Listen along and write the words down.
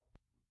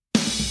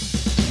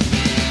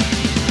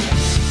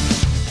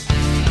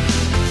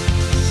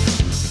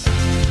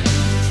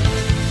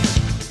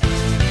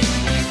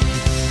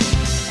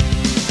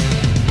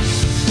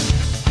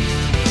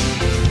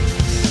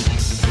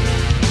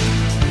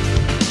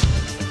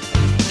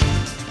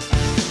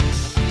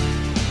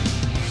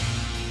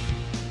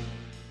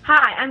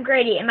I'm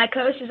Grady, and my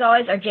co-hosts as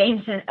always are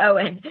James and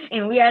Owen,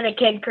 and we are the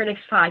Kid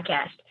Critics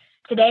Podcast.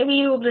 Today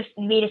we will just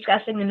be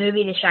discussing the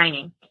movie The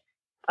Shining.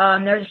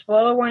 There's a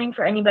spoiler warning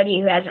for anybody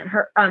who hasn't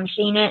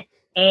seen it,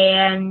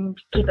 and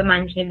keep in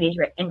mind this movie is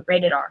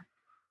rated R.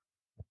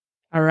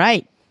 All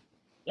right.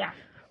 Yeah.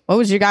 What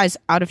was your guys'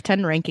 out of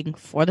 10 ranking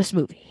for this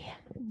movie?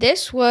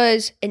 This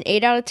was an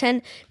 8 out of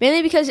 10,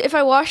 mainly because if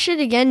I watched it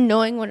again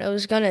knowing what it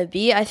was going to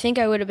be, I think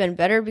I would have been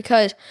better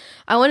because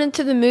I went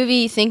into the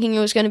movie thinking it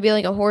was going to be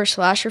like a horror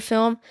slasher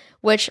film,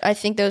 which I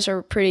think those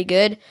are pretty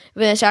good,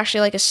 but it's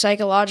actually like a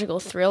psychological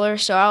thriller,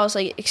 so I was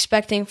like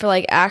expecting for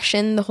like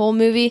action the whole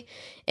movie,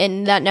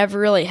 and that never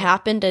really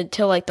happened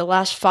until like the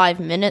last 5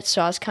 minutes,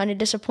 so I was kind of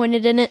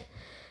disappointed in it,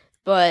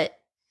 but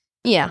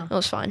yeah, it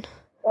was fine.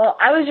 Well,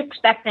 I was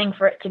expecting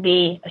for it to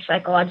be a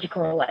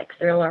psychological, like,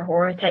 thriller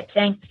horror type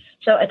thing,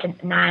 so it's a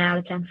 9 out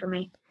of 10 for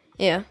me.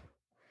 Yeah.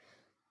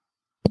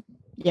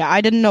 Yeah, I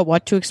didn't know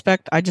what to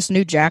expect. I just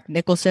knew Jack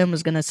Nicholson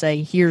was going to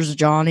say, "Here's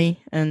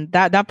Johnny," and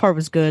that part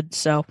was good,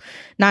 so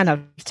 9 out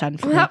of 10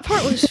 for me. That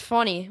part was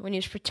funny when he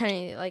was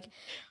pretending, like,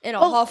 in a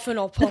huff and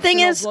a puff, the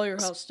thing and is, I'll blow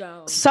your house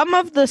down. Some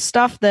of the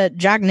stuff that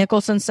Jack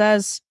Nicholson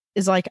says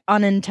is, like,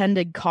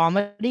 unintended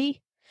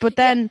comedy, but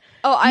then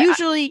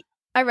usually...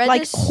 I read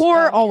like this,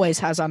 horror always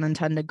has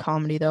unintended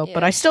comedy though, yeah,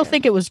 but I still true.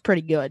 think it was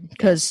pretty good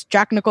because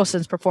Jack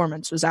Nicholson's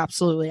performance was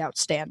absolutely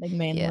outstanding,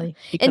 mainly.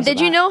 Yeah. And did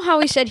you know how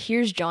he said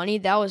 "Here's Johnny"?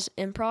 That was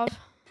improv.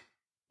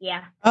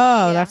 Yeah.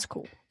 Oh, that's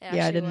cool. It Yeah, I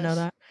actually didn't know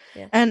that.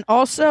 Yeah. And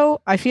also,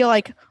 I feel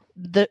like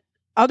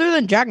other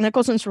than Jack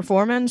Nicholson's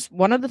performance,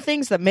 one of the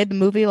things that made the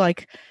movie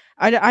like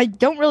I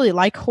don't really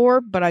like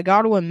horror, but I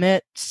got to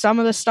admit some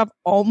of the stuff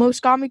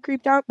almost got me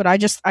creeped out. But I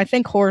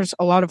think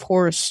a lot of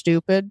horror is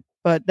stupid.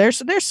 But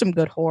there's some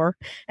good horror,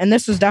 and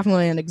this was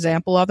definitely an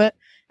example of it.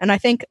 And I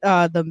think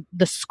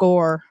the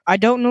score, I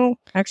don't know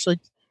actually.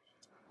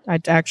 I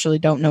actually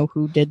don't know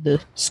who did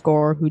the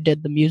score, who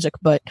did the music,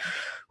 but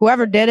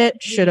whoever did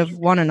it should have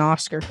won an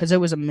Oscar because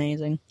it was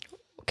amazing.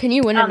 Can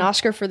you win an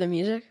Oscar for the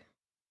music?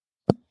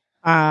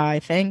 I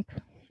think.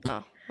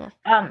 Oh.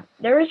 Well.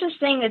 There is this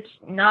thing that's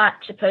not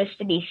supposed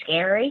to be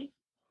scary,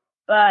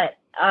 but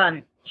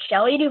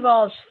Shelley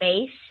Duvall's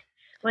face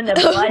when the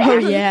blood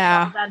falls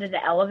out of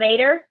the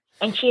elevator.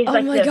 And she's oh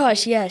like, my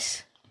gosh,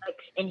 yes, like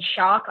in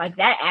shock. Like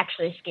that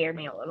actually scared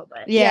me a little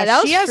bit. Yeah,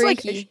 that was she has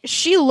freaky. like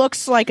she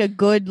looks like a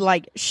good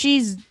like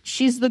she's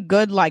the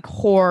good like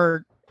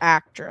horror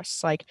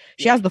actress. Like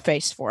she has the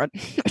face for it,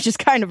 which is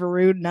kind of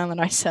rude now that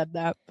I said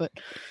that. But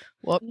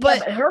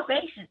but her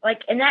face is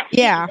like in that.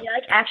 Scene, it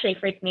like actually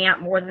freaked me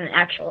out more than the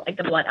actual like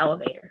the blood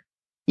elevator.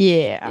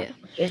 Yeah.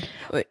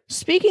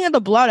 Speaking of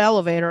the blood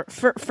elevator,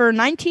 for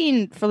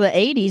the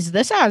 80s,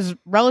 this has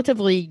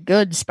relatively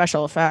good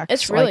special effects.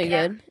 It's really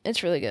good.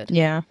 It's really good.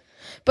 Yeah.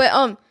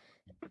 But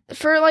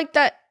for like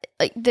that,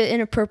 like the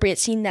inappropriate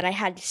scene that I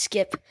had to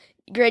skip,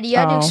 Grady, you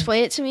had to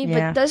explain it to me.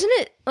 But doesn't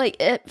it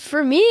like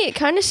for me? It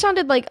kind of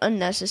sounded like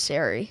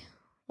unnecessary,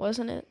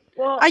 wasn't it?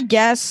 Well, I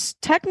guess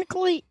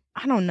technically,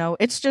 I don't know.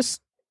 It's just.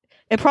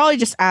 It probably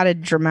just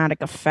added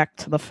dramatic effect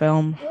to the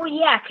film. Well,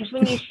 yeah, because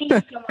when you see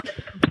someone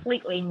that's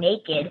completely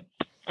naked,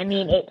 I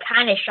mean, it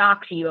kind of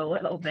shocks you a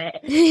little bit.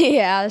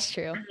 Yeah, that's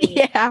true.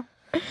 Yeah.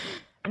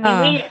 I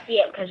mean, we didn't see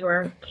it because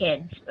we're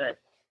kids, but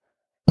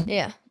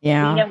yeah, we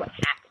know what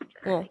happened.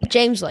 Well,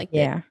 James liked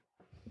it.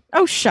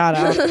 Oh, shut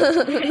up.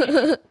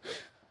 Okay,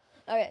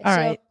 all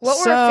right.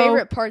 What were our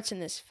favorite parts in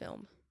this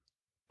film?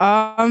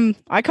 I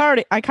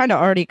kind of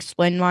already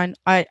explained mine.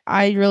 I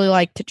really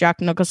liked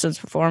Jack Nicholson's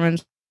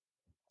performance.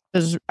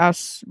 It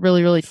was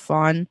really, really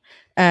fun.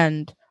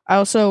 And I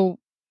also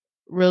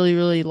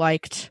really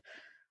liked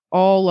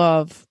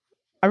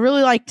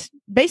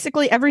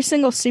basically every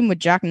single scene with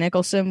Jack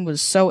Nicholson was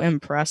so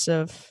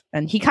impressive.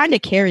 And he kind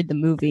of carried the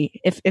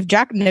movie. If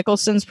Jack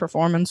Nicholson's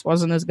performance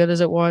wasn't as good as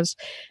it would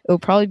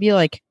probably be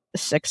like a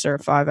 6 or a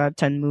 5 out of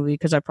 10 movie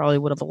because I probably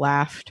would have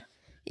laughed.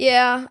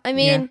 Yeah, I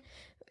mean,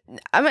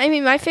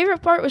 my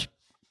favorite part was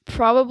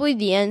probably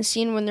the end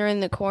scene when they're in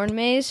the corn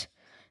maze.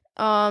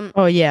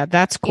 Oh yeah,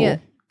 that's cool. Yeah.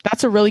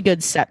 That's a really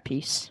good set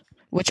piece,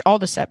 which all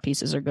the set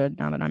pieces are good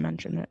now that I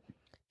mention it.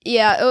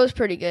 Yeah, it was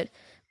pretty good.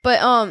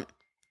 But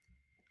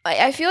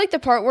I feel like the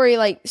part where he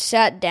like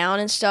sat down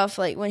and stuff,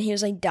 like when he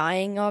was like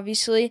dying,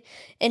 obviously,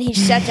 and he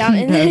sat down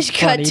and then just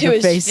cut to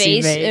his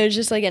face. It was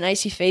just like an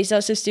icy face. That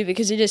was so stupid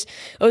because it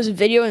was a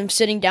video of him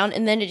sitting down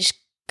and then it just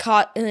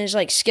caught and then just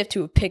like skipped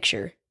to a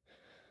picture.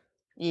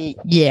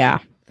 Yeah.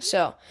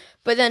 So,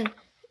 but then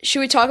should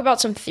we talk about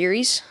some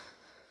theories?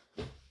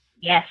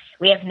 Yes,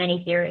 we have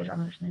many theories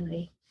on this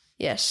movie.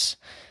 Yes.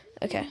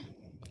 Okay.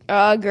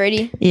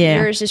 Grady,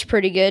 yours is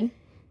pretty good.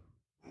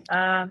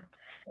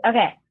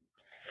 Okay.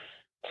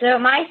 So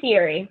my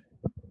theory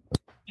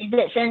is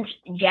that since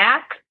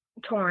Jack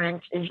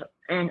Torrance is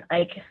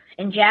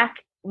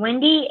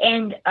Wendy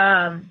and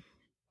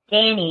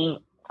Danny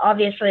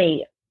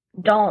obviously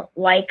don't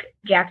like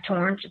Jack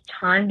Torrance a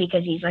ton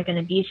because he's like an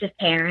abusive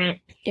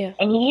parent. Yeah.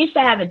 And he used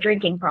to have a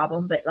drinking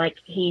problem, but like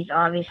he's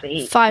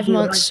obviously 5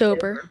 months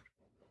sober.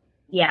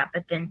 Yeah,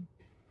 but then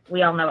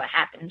we all know what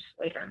happens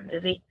later in the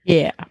movie.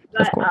 Yeah.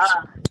 But, of course.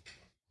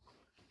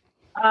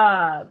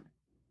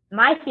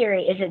 My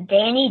theory is that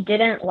Danny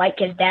didn't like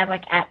his dad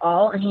like at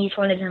all, and he just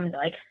wanted him to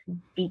like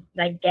be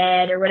like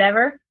dead or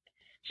whatever.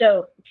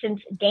 So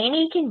since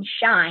Danny can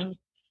shine,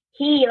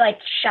 he like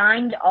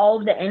shined all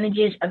of the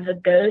images of the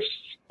ghosts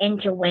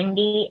into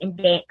Wendy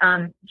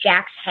and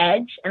Jack's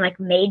heads and like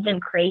made them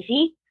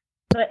crazy.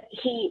 But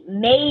he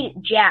made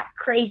Jack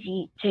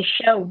crazy to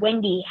show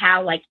Wendy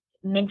how like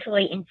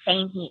mentally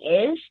insane he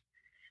is,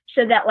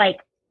 so that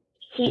like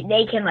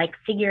they can like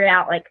figure it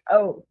out, like,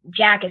 oh,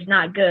 Jack is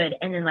not good,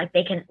 and then like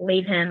they can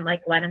leave him,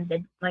 like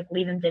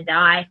leave him to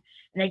die,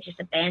 and they just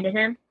abandon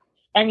him.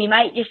 And you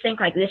might just think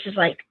like this is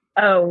like,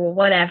 oh, well,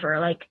 whatever,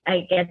 like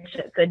I guess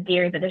it's a good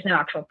theory, but there's no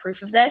actual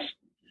proof of this.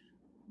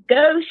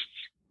 Ghosts,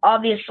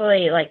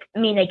 obviously, like, I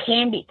mean, they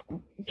can be,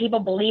 people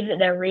believe that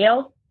they're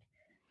real,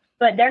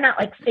 but they're not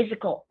like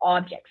physical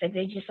objects. Like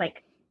they just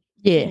like,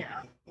 Yeah. you know.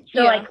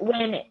 So like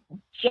when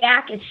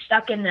Jack is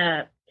stuck in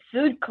the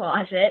food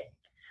closet,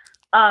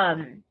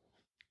 the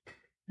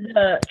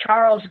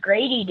Charles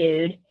Grady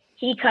dude,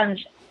 he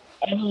comes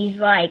and he's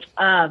like,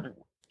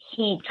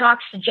 he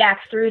talks to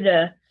Jack through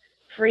the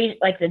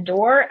the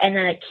door, and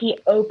then like, he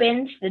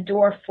opens the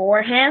door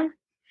for him,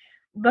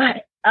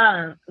 but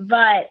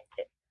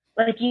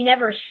like you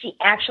never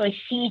actually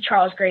see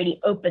Charles Grady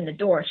open the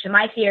door. So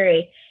my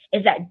theory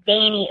is that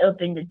Danny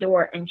opened the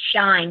door and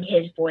shined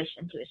his voice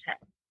into his head.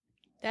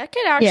 That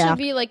could actually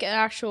be like an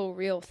actual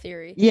real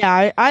theory.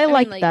 Yeah, I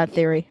like that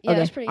theory. Yeah, okay.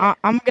 that's pretty good.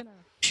 I'm going to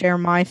share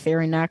my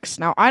theory next.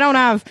 Now, I don't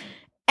have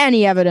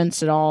any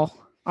evidence at all.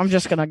 I'm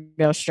just going to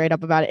go straight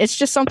up about it. It's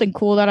just something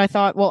cool that I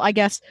thought, well, I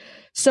guess.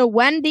 So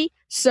Wendy,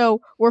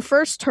 we're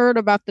first heard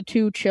about the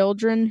two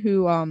children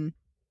who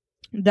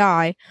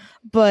die,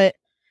 but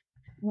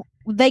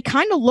they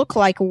kind of look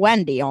like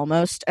Wendy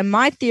almost. And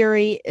my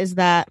theory is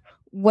that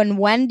when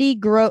Wendy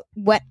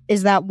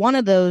is that one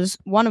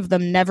of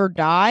them never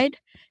died,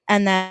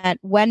 and that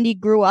Wendy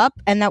grew up,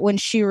 and that when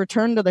she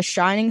returned to the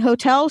Shining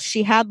Hotel,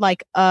 she had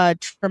like a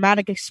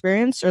traumatic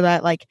experience, or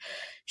that like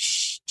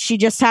she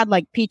just had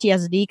like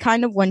PTSD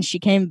kind of when she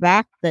came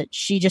back, that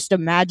she just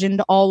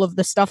imagined all of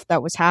the stuff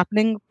that was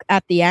happening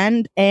at the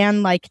end,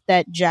 and like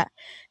that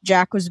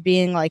Jack was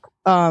being like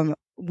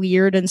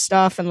weird and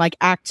stuff, and like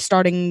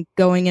starting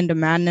going into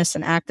madness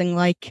and acting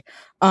like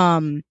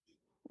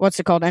what's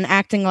it called, and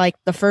acting like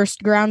the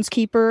first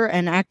groundskeeper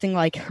and acting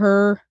like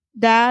her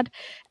dad.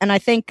 And I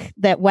think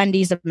that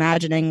Wendy's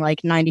imagining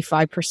like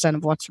 95%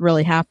 of what's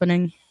really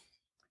happening.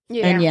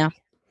 Yeah. And yeah,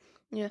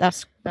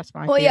 that's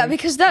my well theory. yeah,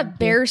 because that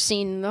bear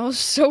scene, that was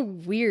so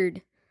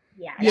weird.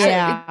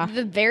 Yeah.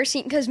 The bear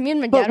scene, because me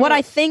and my dad but what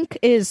I think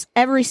is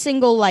every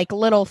single like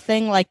little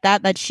thing like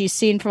that she's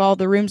seen from all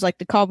the rooms, like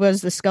the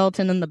cobwebs, the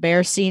skeleton, and the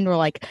bear scene, were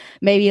like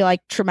maybe like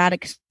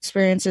traumatic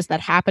experiences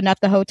that happened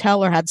at the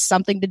hotel, or had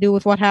something to do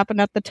with what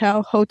happened at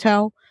the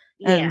hotel.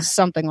 And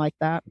something like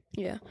that.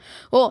 Yeah.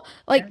 Well,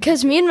 like,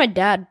 because me and my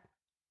dad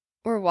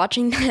were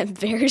watching that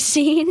bear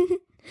scene.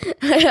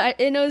 And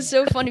it was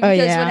so funny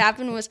because what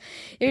happened was,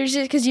 it was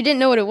just because you didn't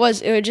know what it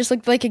was. It just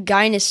looked like a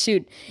guy in a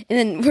suit. And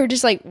then we were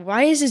just like,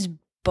 why is his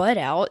butt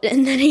out?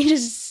 And then he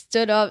just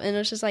stood up, and it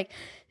was just like,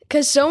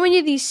 because so many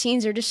of these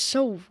scenes are just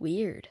so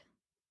weird.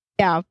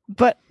 Yeah,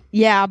 but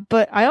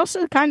I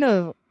also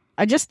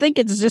I just think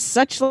it's just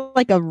such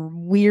like a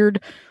weird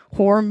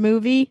horror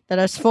movie that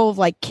is full of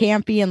like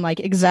campy and like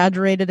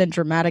exaggerated and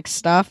dramatic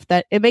stuff,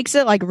 that it makes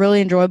it like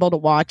really enjoyable to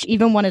watch,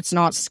 even when it's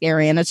not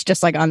scary and it's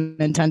just like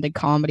unintended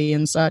comedy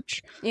and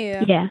such.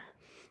 Yeah.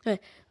 Okay,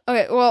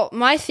 well,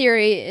 my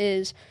theory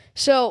is,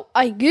 so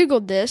I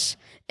googled this,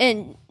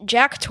 and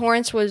Jack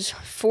Torrance was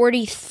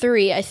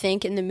 43, I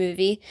think, in the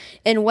movie,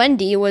 and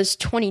Wendy was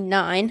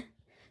 29.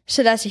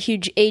 So that's a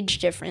huge age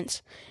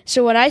difference.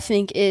 So what I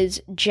think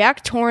is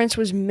Jack Torrance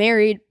was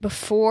married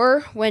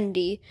before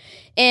Wendy,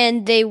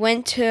 and they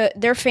went to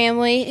their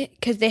family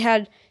because they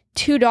had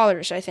two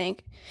daughters, I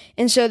think.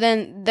 And so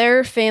then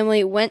their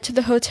family went to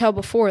the hotel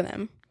before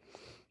them.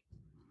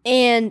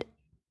 And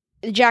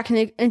Jack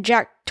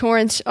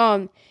Torrance,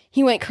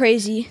 he went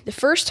crazy the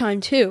first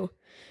time too,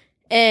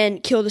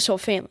 and killed his whole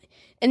family.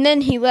 And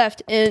then he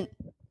left and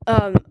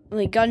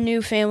like got a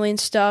new family and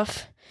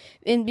stuff.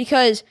 And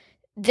because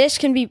this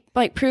can be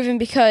like proven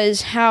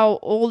because how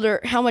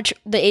much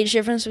the age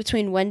difference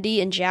between Wendy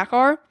and Jack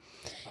are.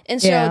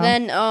 And so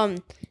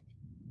then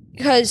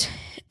because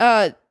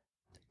I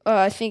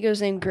think it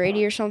was named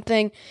Grady or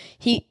something,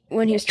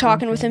 when he was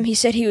talking with him, he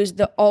said he was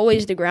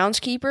always the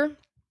groundskeeper.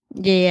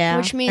 Yeah.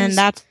 Which means, and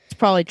that's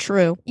probably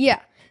true. Yeah.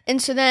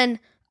 And so then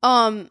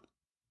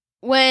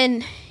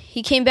when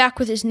he came back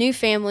with his new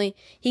family,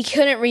 he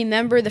couldn't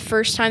remember the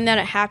first time that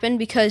it happened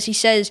because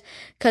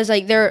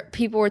like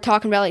people were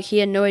talking about like he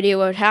had no idea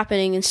what was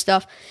happening and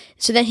stuff.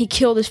 So then he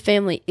killed his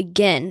family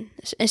again.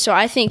 And so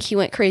I think he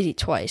went crazy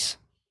twice.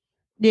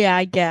 Yeah,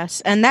 I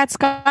guess. And that's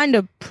kind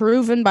of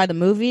proven by the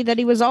movie that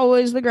he was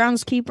always the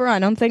groundskeeper. I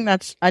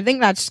think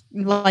that's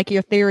like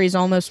your theory is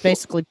almost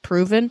basically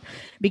proven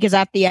because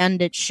at the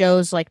end it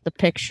shows like the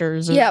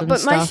pictures Yeah, and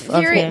but stuff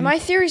of him. my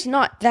theory's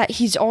not that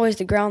he's always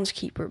the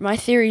groundskeeper. My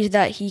theory is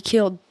that he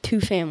killed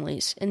two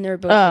families and they're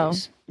both Oh,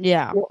 his.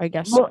 yeah, I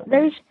guess. Well,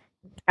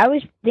 I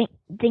was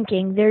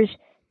thinking there's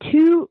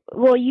two.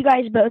 Well, you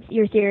guys both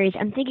your theories.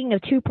 I'm thinking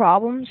of two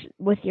problems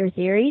with your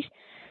theories.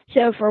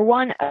 So for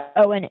one,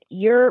 Owen,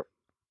 your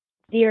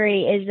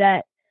theory is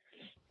that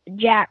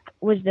Jack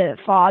was the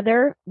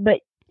father,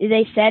 but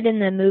they said in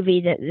the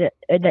movie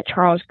that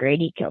Charles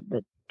Grady killed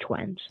the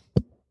twins.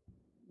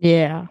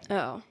 Yeah.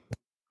 Oh.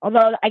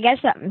 Although I guess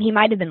that he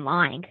might have been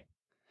lying.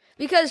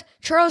 Because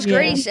Charles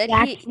Grady said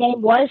Jack's name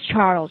was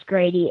Charles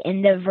Grady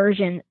in the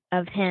version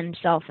of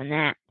himself in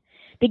that.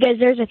 Because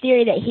there's a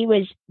theory that he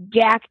was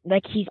Jack,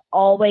 like he's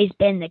always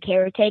been the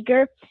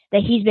caretaker,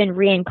 that he's been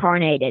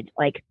reincarnated.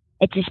 Like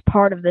it's just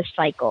part of the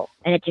cycle,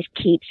 and it just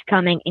keeps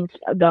coming and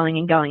going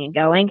and going and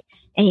going,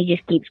 and he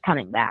just keeps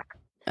coming back.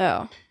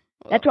 Oh.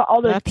 That's what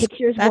all those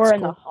pictures were in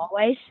the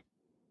hallways.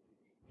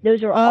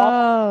 Those are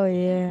all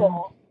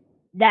people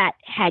that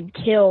had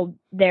killed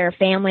their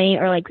family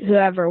or like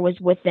whoever was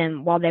with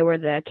them while they were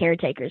the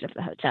caretakers of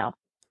the hotel.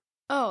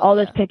 Oh. All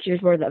those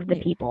pictures were of the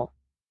people.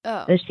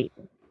 Oh. Those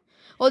people.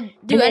 Well,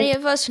 do any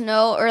of us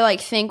know or like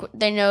think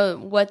they know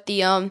what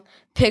the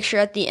picture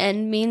at the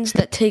end means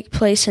that take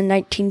place in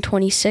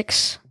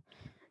 1926?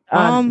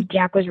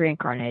 Jack was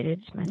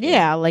reincarnated.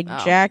 Yeah, like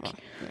Jack. Well,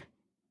 yeah.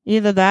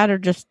 Either that or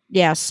just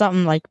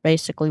something like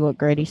basically what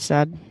Grady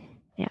said.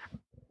 Yeah.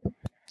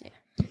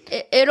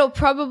 It'll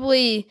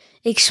probably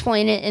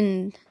explain it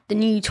in the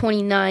new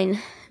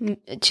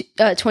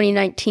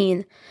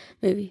 2019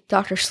 movie,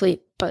 Dr.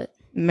 Sleep, but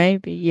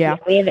maybe, yeah.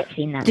 We haven't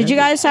seen that. Did you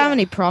guys have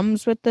any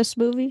problems with this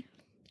movie?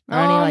 Or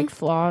any like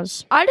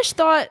flaws? I just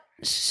thought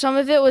some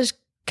of it was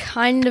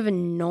kind of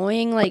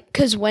annoying, like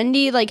because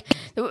Wendy, like,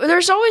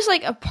 there's always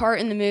like a part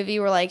in the movie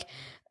where like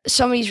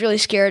somebody's really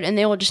scared and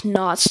they will just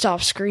not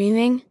stop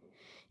screaming.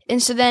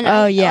 And so then,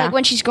 like,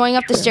 when she's going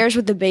up the stairs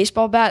with the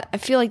baseball bat, I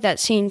feel like that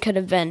scene could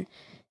have been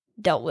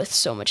dealt with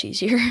so much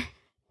easier.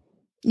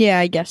 Yeah,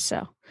 I guess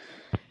so.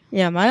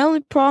 Yeah, my only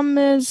problem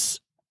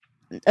is,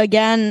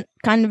 again,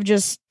 kind of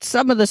just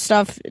some of the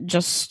stuff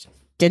just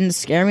didn't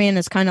scare me, and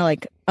it's kind of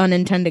like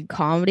unintended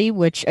comedy,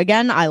 which,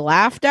 again, I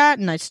laughed at,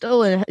 and I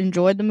still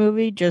enjoyed the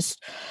movie.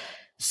 Just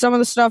some of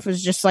the stuff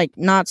is just like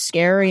not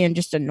scary and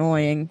just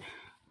annoying.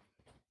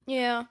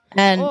 Yeah.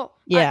 And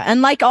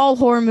and like all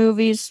horror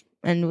movies,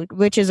 and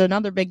which is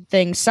another big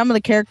thing, some of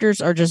the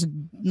characters are just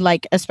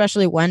like,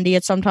 especially Wendy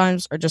at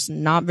sometimes, are just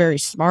not very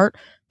smart.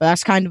 But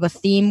that's kind of a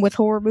theme with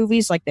horror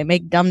movies. Like they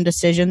make dumb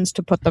decisions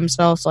to put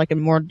themselves like in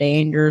more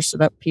danger so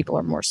that people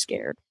are more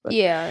scared. But,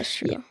 yeah, that's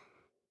true.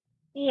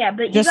 Yeah,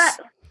 but you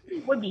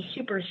would be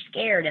super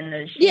scared in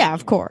those scenes. Yeah,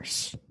 of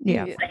course.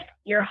 Yeah. Like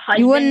your husband.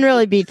 You wouldn't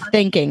really be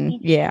thinking,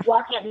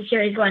 walking up the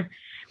stairs going,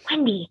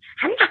 Wendy,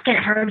 I'm not going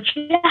to hurt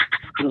you.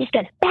 I'm just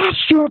going to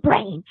bash your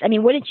brains. I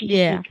mean, wouldn't you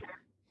be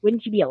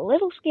a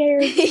little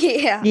scared?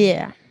 Yeah.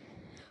 Yeah.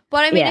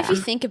 But I mean, if you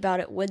think about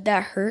it, would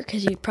that hurt?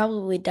 Because you'd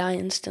probably die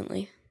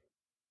instantly.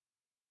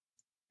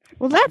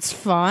 Well, that's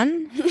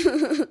fun.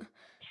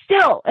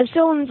 Still, if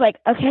someone's like,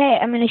 okay,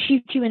 I'm going to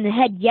shoot you in the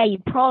head, yeah,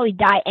 you'd probably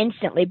die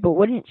instantly, but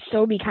wouldn't it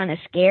still be kind of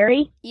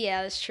scary?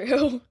 Yeah, that's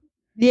true.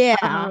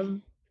 Yeah.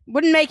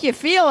 Wouldn't make you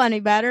feel any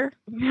better.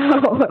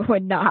 No, it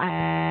would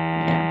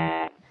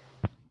not.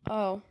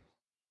 Oh.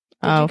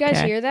 Did you guys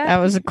hear that? That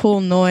was a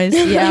cool noise.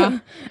 Yeah.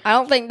 I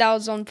don't think that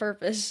was on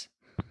purpose.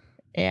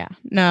 Yeah.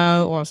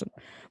 No, it wasn't.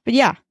 But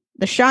yeah,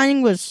 The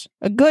Shining was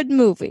a good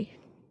movie.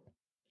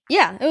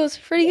 Yeah, it was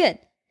pretty good.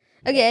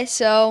 Okay,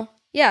 so,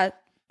 yeah.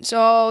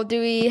 So, do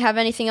we have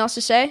anything else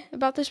to say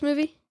about this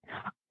movie?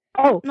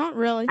 Oh, not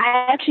really.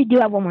 I actually do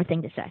have one more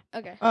thing to say.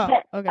 Okay. Oh,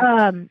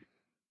 okay.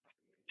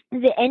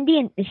 The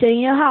Indian. So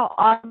you know how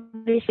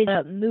obviously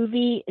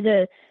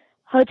the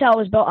hotel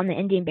was built on the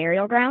Indian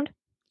burial ground.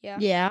 Yeah.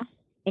 Yeah.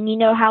 And you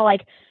know how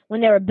like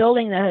when they were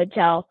building the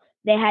hotel,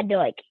 they had to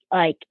like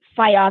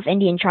fight off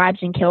Indian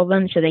tribes and kill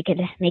them so they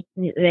could make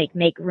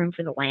room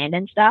for the land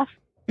and stuff.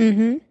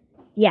 Mm-hmm.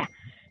 Yeah.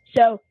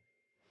 So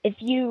I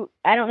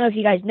don't know if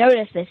you guys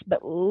noticed this,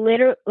 but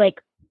literally,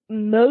 like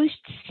most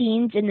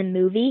scenes in the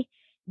movie,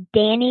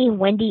 Danny,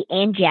 Wendy,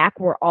 and Jack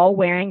were all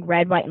wearing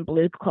red, white, and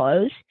blue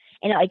clothes,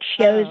 and it like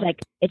shows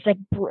like it's like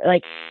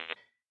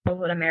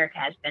what America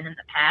has been in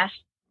the past.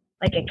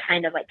 Like it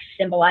kind of like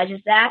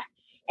symbolizes that.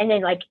 And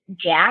then like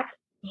Jack,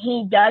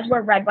 he does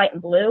wear red, white,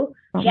 and blue.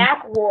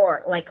 Jack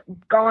wore like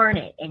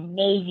garnet and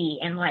navy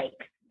and like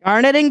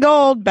garnet and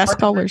gold, best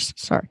colors.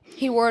 Sorry.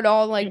 He wore it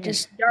all like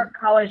just dark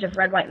colors of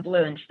red, white, and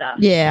blue and stuff.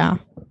 Yeah.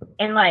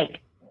 And like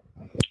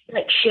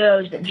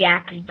shows that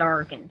Jack is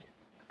dark, and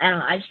I don't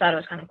know. I just thought it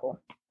was kind of cool.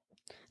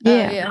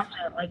 Yeah. Yeah.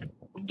 Also, like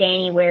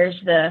Danny wears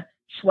the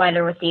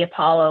sweater with the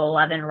Apollo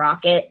 11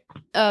 rocket.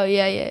 Oh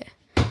yeah.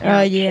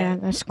 Yeah,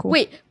 that's cool.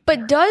 Wait,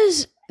 but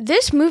does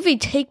this movie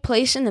take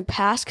place in the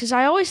past? Because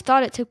I always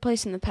thought it took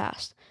place in the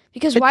past.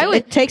 Because why would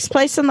it takes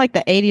place in like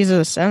the 80s or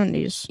the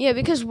 70s? Yeah,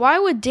 because why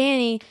would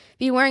Danny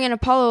be wearing an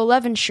Apollo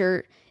 11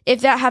 shirt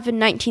if that happened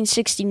in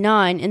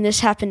 1969 and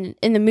this happened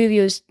in the movie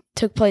was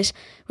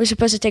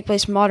supposed to take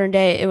place modern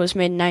day? It was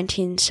made in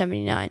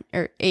 1979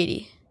 or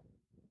 80.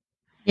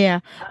 Yeah.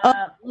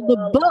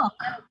 The book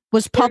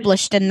was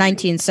published in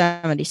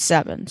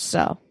 1977,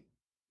 so.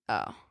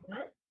 Oh.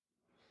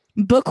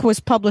 Book was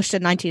published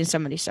in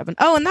 1977.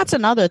 Oh, and that's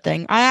another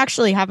thing. I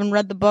actually haven't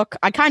read the book.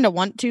 I kind of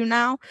want to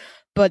now,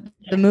 but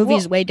the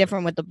movie's way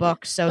different with the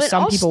book, so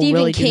some people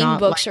Stephen really King do not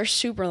books are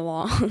super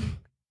long.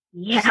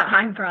 Yeah,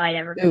 I'm probably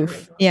never going to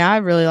read them. Yeah, I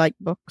really like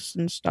books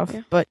and stuff.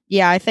 Yeah. But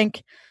yeah, I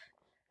think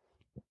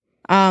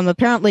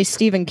apparently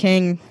Stephen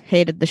King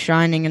hated The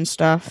Shining and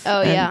stuff.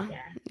 Oh, and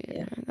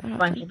yeah. A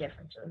bunch of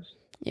differences.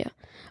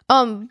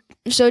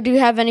 So do you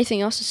have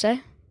anything else to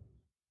say?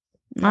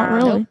 Not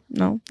really. Nope.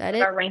 No. That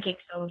it? Our ranking's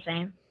still the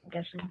same, I'm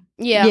guessing.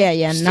 Yeah.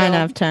 Yeah, still 9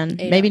 out of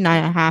 10. 8 Maybe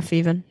out of 9.5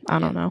 even. I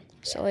don't know.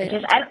 So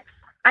Because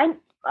I'm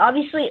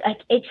obviously, like,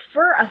 it's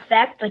for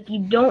effect, like, you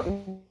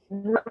don't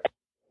know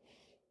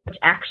what's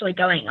actually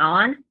going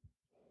on.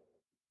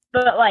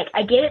 But, like,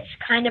 I get it's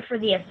kind of for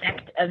the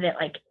effect of it,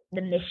 like,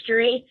 the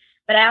mystery,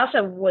 but I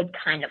also would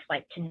kind of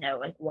like to know,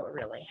 like, what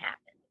really happened.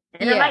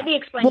 And it might be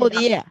explained. Well,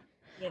 yeah.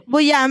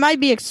 Well, yeah, it might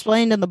be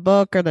explained in the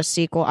book or the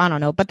sequel. I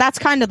don't know, but that's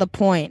kind of the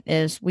point.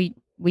 Is we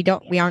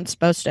aren't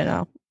supposed to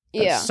know.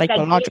 Yeah.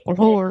 Psychological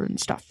horror and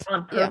stuff.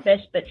 On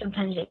purpose, but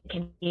sometimes it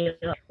can be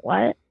like,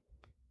 what?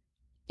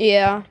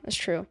 Yeah, that's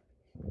true.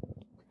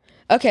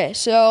 Okay,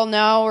 so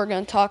now we're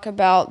gonna talk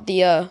about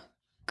the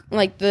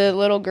like the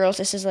little girls.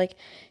 This is like,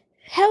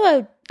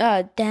 hello,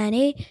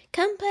 Danny,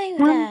 come play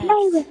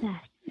with us.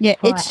 Yeah,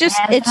 it's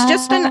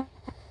just an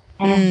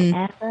and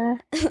ever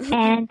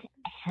and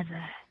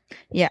ever.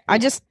 Yeah,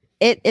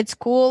 it's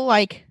cool.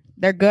 Like,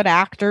 they're good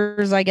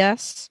actors, I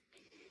guess.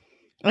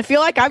 I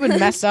feel like I would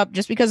mess up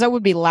just because I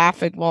would be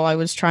laughing while I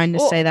was trying to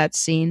say that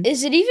scene.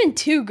 Is it even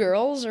 2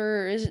 girls,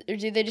 or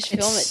do they just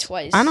film it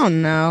twice? I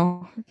don't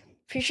know.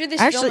 Pretty sure they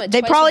film Actually, it they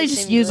twice probably with the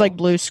just same use girl. like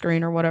blue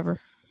screen or whatever.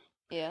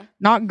 Yeah.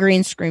 Not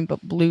green screen,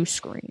 but blue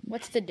screen.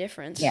 What's the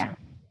difference? Yeah.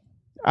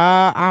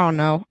 I don't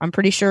know. I'm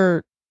pretty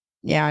sure.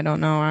 Yeah, I don't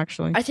know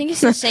actually. I think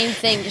it's the same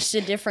thing, just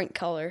a different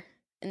color,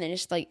 and then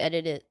just like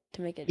edit it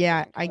to make it.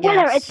 Yeah, I guess.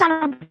 Whatever, it's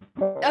not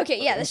important.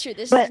 Okay, yeah, that's true.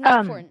 This But, is not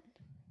important.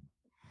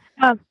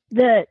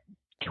 The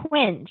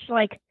twins,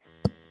 like,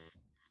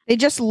 They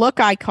just look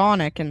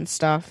iconic and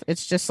stuff.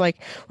 It's just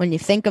like when you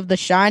think of The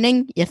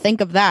Shining, you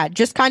think of that.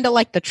 Just kind of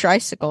like the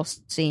tricycle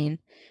scene.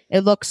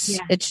 It looks. Yeah.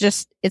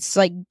 It's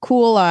like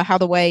cool how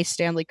the way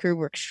Stanley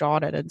Kubrick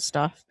shot it and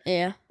stuff.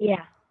 Yeah.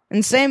 yeah.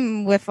 And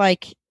same with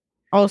like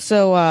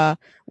also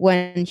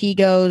when he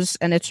goes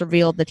and it's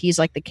revealed that he's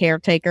like the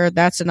caretaker.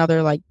 That's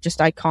another like just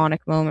iconic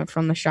moment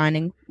from The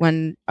Shining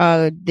when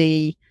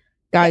the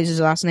guy whose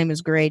last name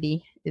is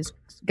Grady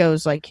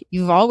goes like,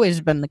 "You've always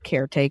been the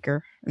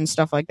caretaker," and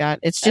stuff like that.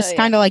 It's just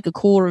kind of like a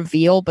cool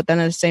reveal, but then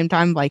at the same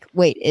time, like,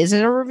 wait, is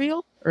it a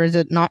reveal or is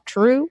it not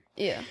true?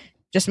 Yeah.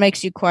 Just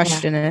makes you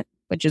question it,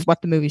 which is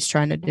what the movie's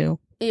trying to do.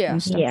 Yeah.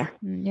 and stuff. Yeah.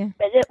 Yeah.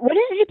 But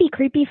wouldn't it be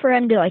creepy for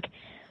him to like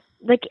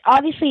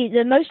obviously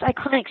the most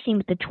iconic scene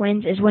with the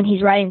twins is when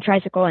he's riding a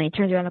tricycle and he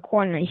turns around the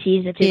corner and he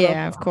sees the 2 girls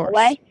Yeah, of course.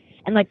 away,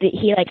 and like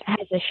he like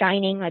has the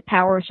shining like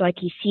power, so like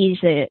he sees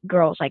the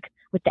girls like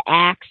with the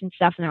axe and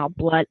stuff and they're all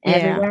blood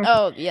everywhere.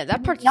 Oh, yeah,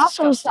 that part's He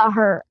also disgusting. saw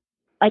her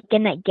like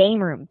in that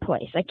game room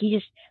place. Like he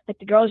just like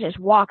the girls just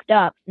walked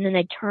up and then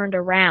they turned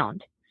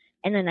around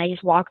and then they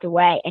just walked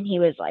away and he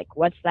was like,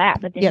 "What's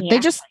that?" But then Yeah, he they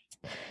asked, just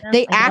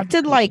they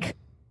acted like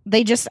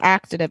they just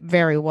acted it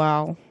very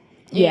well.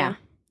 Yeah.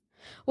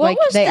 What Like,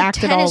 was they the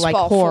acted all, tennis like,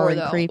 ball horror for, and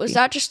though? creepy. Was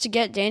that just to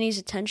get Danny's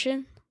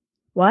attention?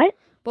 What?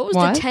 What was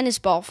What? the tennis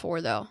ball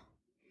for, though?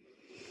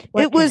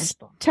 What It was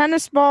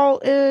tennis ball?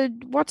 tennis ball.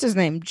 What's his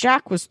name?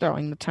 Jack was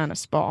throwing the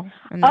tennis ball.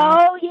 And then-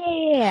 Oh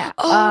yeah.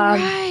 Oh,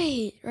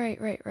 right.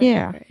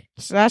 Yeah. right.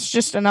 So that's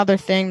just another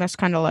thing that's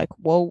kind of like,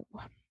 whoa.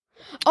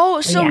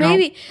 Oh, so Yeah.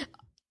 maybe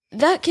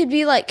that could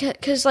be like,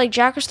 because like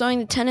Jack was throwing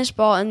the tennis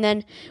ball, and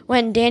then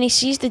when Danny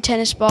sees the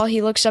tennis ball,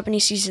 he looks up and he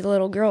sees the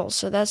little girls.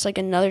 So that's like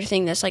another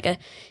thing that's like a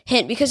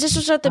hint, because this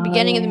was at the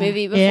beginning of the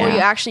movie before Yeah. you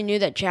actually knew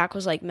that Jack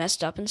was like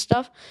messed up and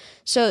stuff.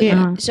 So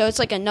Yeah. so it's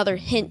like another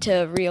hint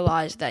to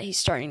realize that he's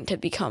starting to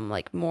become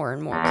like more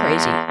and more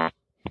crazy.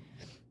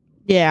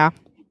 Yeah.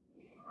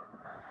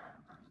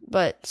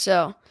 But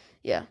so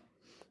yeah.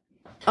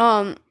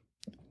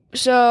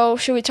 So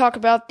should we talk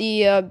about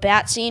the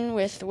bat scene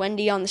with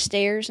Wendy on the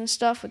stairs and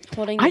stuff with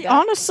holding the I bat?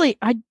 honestly,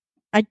 I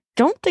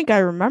don't think I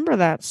remember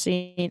that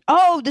scene.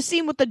 Oh, the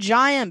scene with the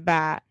giant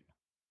bat.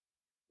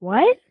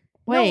 What?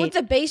 Wait. No, with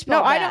the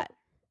baseball No, I bat.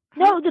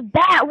 No, the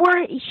bat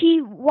where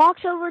she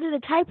walks over to the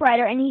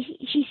typewriter and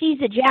she sees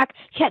that Jack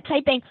kept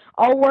typing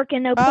all work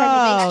and no play.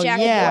 Oh, Makes Jack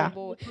a yeah. bad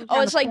boy.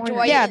 Oh, it's like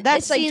Dwight. Yeah, that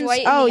it's like scene's.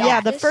 Dwight in Oh, The yeah,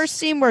 the Office. first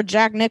scene where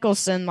Jack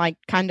Nicholson like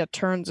kind of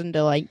turns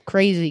into like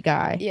crazy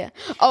guy. Yeah.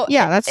 Oh,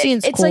 Yeah, that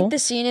scene's It's cool. like the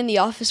scene in The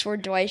Office where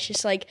Dwight's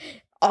just like,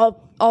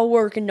 all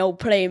work and no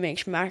play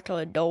makes Michael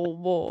a dull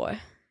boy.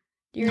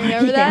 Do you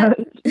remember that?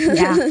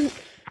 Yeah.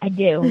 I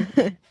do.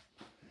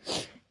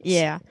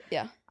 Yeah.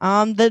 Yeah.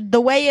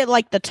 The way it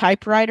like the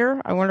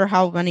typewriter, I wonder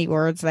how many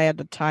words they had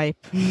to type.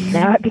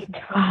 That would be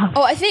tough.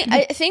 Oh, I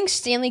think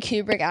Stanley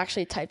Kubrick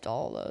actually typed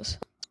all of those.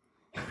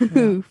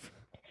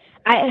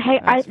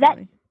 That's that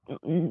funny.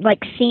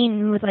 like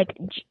scene with like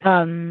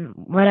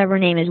whatever her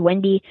name is,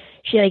 Wendy.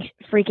 She like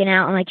freaking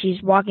out and like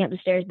she's walking up the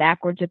stairs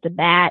backwards with the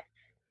bat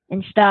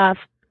and stuff.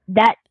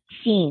 That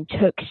scene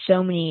took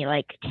so many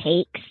like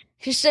takes.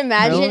 Just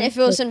imagine Really? if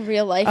it was in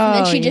real life and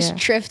then Oh, she just yeah.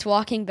 tripped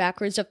walking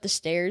backwards up the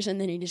stairs and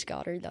then he just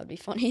got her. That would be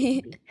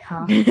funny.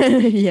 Tough.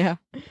 Yeah.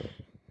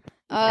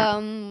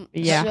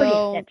 Yeah. Pretty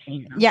So intense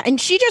scene, though. Yeah, and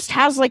she just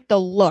has like the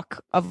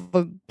look of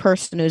a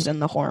person who's in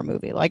the horror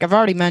movie. Like I've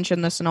already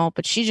mentioned this and all,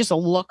 but she just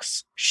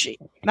looks.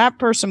 That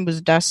person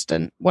was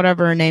destined.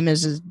 Whatever her name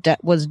is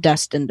was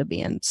destined to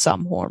be in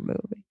some horror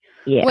movie.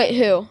 Yeah. wait,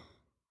 who?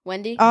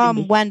 Wendy?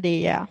 Wendy.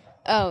 Yeah.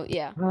 Oh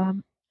yeah.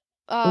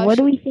 What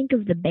do we think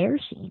of the bear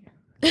scene?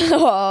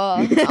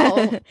 Oh,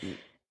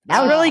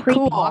 That was really creepy,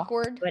 cool.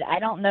 awkward. but I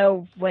don't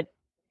know what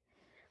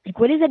is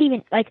that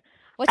even like?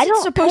 What's I it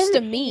don't- supposed I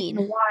to haven't seen it in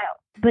a mean? while,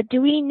 but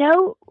do we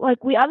know?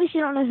 Like, we obviously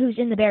don't know who's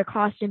in the bear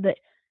costume, but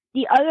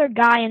the other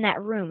guy in that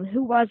room,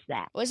 who was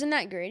that? Wasn't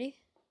that Grady?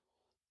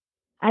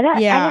 I don't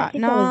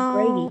think no. that was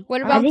Grady.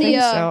 What I about don't the?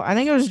 think so. I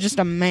think it was just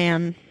a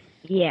man.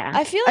 Yeah,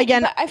 I feel like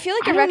Again, I feel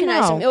like I I don't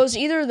recognize him. know. It was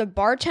either the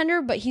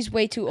bartender, but he's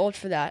way too old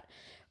for that.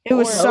 It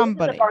was Or-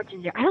 somebody. The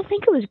bartender. I don't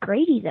think it was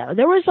Grady though.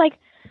 There was like,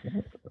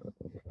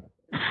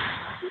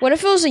 What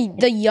if it was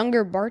the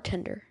younger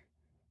bartender?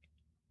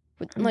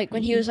 Like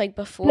when he was like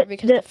before, But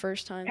because the- the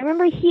first time. I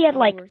remember he had he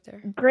like worked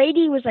there.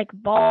 Grady was like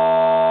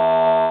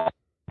bald,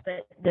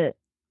 but the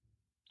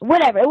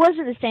whatever. It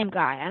wasn't the same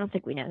guy. I don't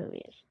think we know who he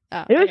is.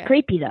 Oh, It was okay.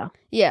 creepy though.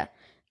 Yeah.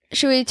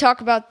 Should we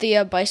talk about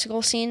the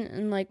bicycle scene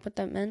and like what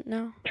that meant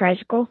now?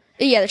 Tricycle.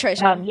 Yeah, the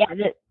tricycle. Yeah,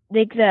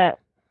 the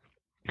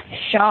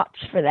shots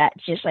for that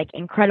just like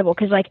incredible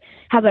because like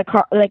how the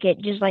car like it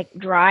just like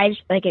drives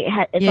like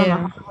it's Yeah.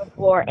 on the hardwood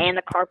floor and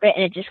the carpet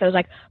and it just goes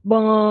like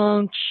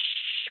bong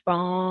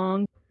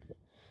bong.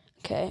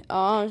 Okay.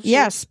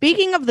 Yeah,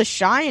 speaking of The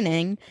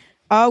Shining,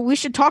 we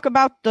should talk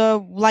about the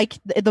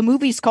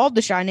movie's called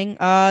The Shining.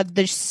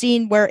 The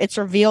scene where it's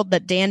revealed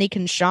that Danny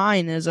can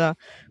shine is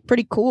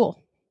pretty cool.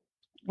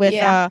 With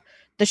Yeah.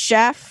 the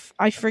chef,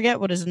 I forget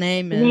what his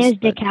name His is. name is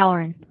but- Dick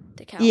Halloran.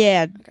 The cow.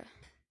 Yeah, Okay.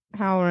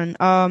 Howard.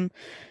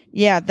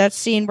 Yeah, that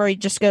scene where he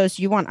just goes,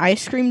 "You want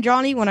ice cream,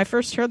 Johnny?" When I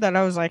first heard that,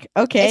 I was like,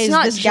 "Okay, It's is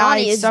not this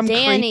Johnny. guy It's some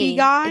Danny. creepy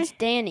guy?" It's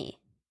Danny.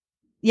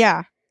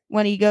 Yeah,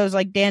 when he goes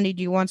like, "Danny,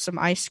 do you want some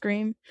ice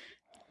cream?"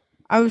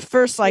 I was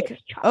first like,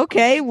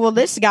 "Okay, well,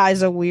 this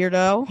guy's a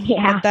weirdo."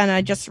 Yeah. But then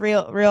I just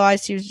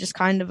realized he was just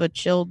kind of a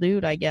chill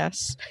dude, I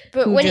guess,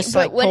 But who when just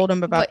but like when, told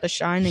him about but The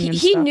Shining he, and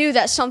he stuff. knew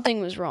that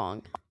something was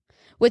wrong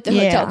with the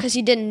Yeah. hotel because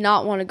he did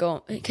not want to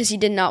go because he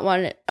did not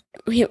want it.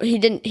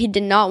 He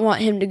did not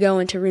want him to go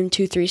into room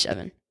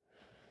 237.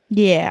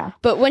 Yeah,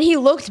 But when he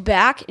looked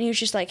back and he was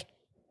just like,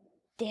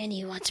 "Danny,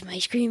 you want some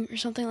ice cream?" or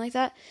something like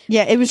that.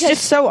 yeah, it was Because-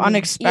 just so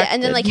unexpected. Yeah,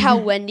 and then like how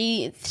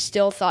Wendy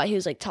still thought he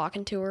was like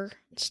talking to her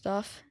and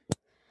stuff.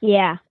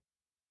 Yeah.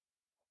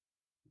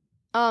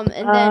 And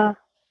then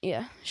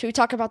yeah, should we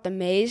talk about the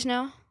maze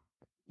now?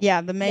 yeah,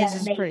 the maze yeah,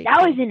 is pretty. that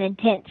cool. was an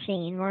intense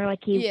scene where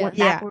like he Yeah. went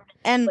Yeah. backwards.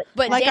 And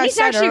But like Danny's I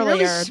said actually really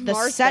earlier, the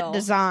smart, set though.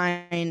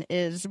 design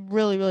is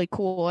really, really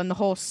cool, and the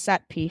whole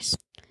set piece.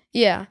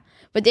 Yeah,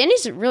 but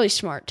Danny's really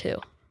smart too.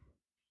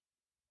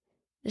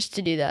 Just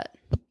to do that.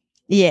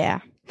 Yeah,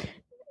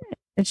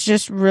 it's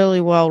just really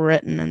well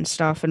written and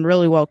stuff, and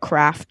really well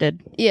crafted.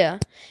 Yeah.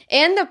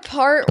 And the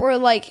part where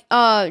like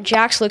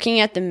Jack's looking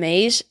at the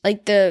maze,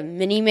 like the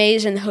mini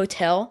maze in the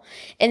hotel,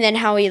 and then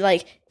how it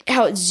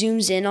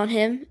zooms in on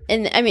him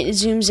and I mean it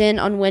zooms in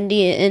on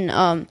Wendy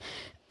and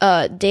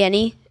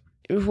Danny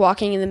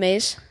walking in the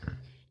maze.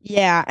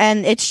 Yeah,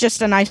 and it's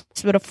just a nice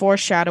bit of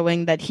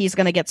foreshadowing that he's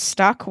gonna get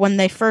stuck when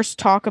they first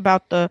talk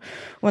about the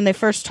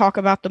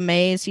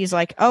maze. He's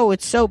like, "Oh,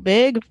 it's so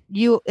big,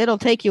 it'll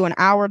take you an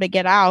hour to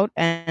get out,"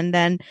 and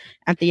then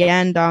at the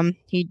end,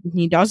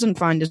 he doesn't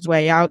find his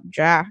way out,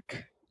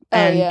 Jack,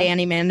 and yeah.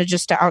 Danny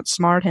manages to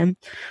outsmart him,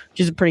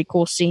 which is a pretty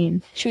cool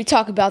scene. Should we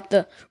talk about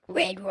the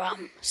red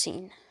rum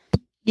scene?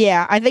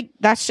 Yeah, I think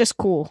that's just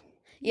cool.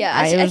 Yeah,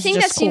 It I was think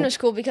that just scene cool. was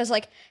cool because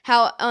like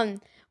how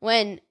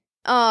when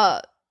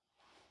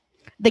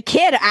The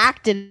kid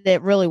acted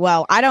it really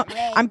well.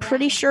 I'm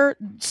pretty sure.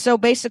 So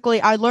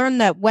basically, I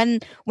learned that when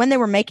they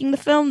were making the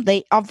film,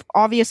 they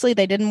obviously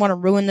they didn't want to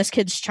ruin this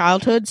kid's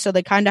childhood, so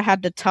they kind of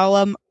had to tell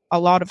him a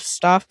lot of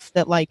stuff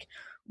that like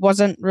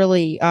wasn't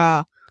really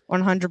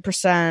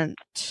 100%.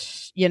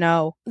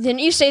 didn't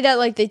you say that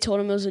like they told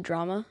him it was a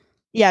drama?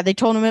 Yeah, they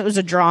told him it was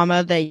a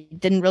drama. They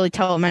didn't really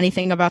tell him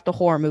anything about the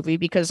horror movie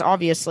because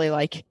obviously,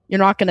 like, you're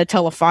not going to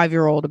tell a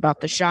 5-year-old about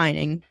the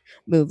Shining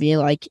movie.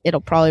 Like, it'll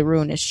probably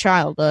ruin his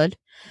childhood.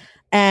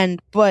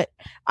 But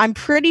I'm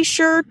pretty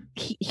sure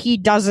he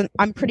doesn't.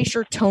 I'm pretty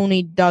sure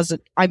Tony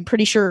doesn't. I'm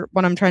pretty sure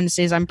what I'm trying to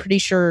say is I'm pretty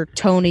sure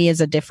Tony is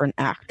a different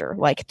actor.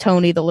 Like,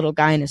 Tony, the little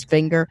guy in his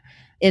finger,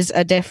 is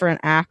a different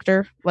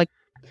actor. Like,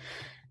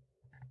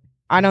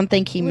 I don't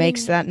think he What do you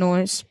makes mean? that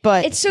noise.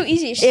 But It's so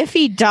easy. if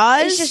he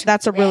does, just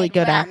that's a really red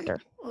good rum. actor.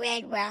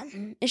 Red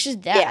rum. It's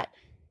just that.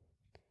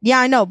 Yeah,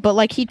 I know, but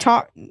like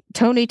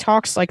Tony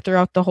talks like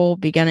throughout the whole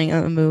beginning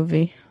of the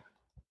movie.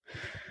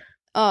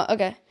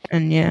 Okay.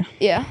 And yeah.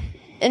 Yeah.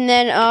 And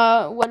then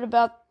what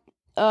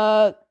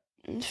about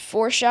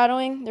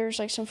foreshadowing? There's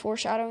like some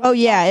foreshadowing. Oh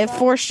we yeah, talked it about.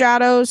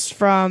 foreshadows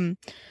from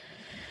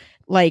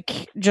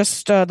like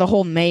just the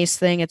whole maze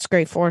thing. It's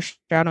great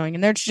foreshadowing,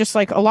 and there's just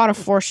like a lot of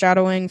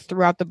foreshadowing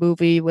throughout the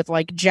movie with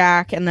like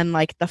Jack and then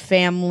like the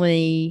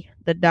family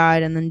that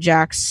died and then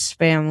Jack's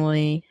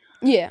family.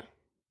 Yeah.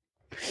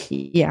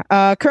 Yeah.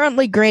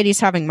 Currently Grady's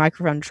having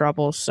microphone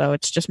troubles, so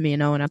it's just me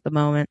and Owen at the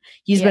moment.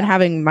 He's been Yeah.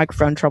 having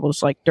microphone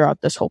troubles like throughout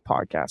this whole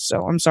podcast,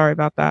 so I'm sorry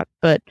about that.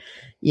 But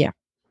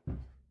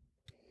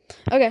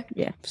Okay.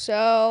 Yeah.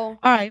 So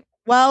all right.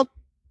 Well,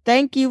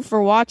 thank you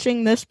for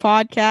watching this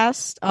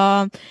podcast.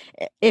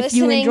 If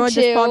you listening enjoyed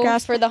this to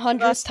podcast for the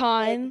 100th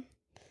time.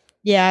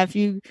 Yeah, if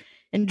you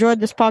enjoyed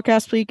this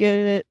podcast, please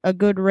give it a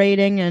good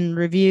rating and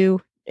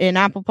review in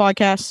Apple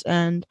Podcasts,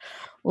 and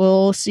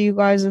we'll see you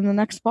guys in the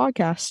next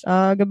podcast.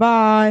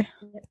 Goodbye.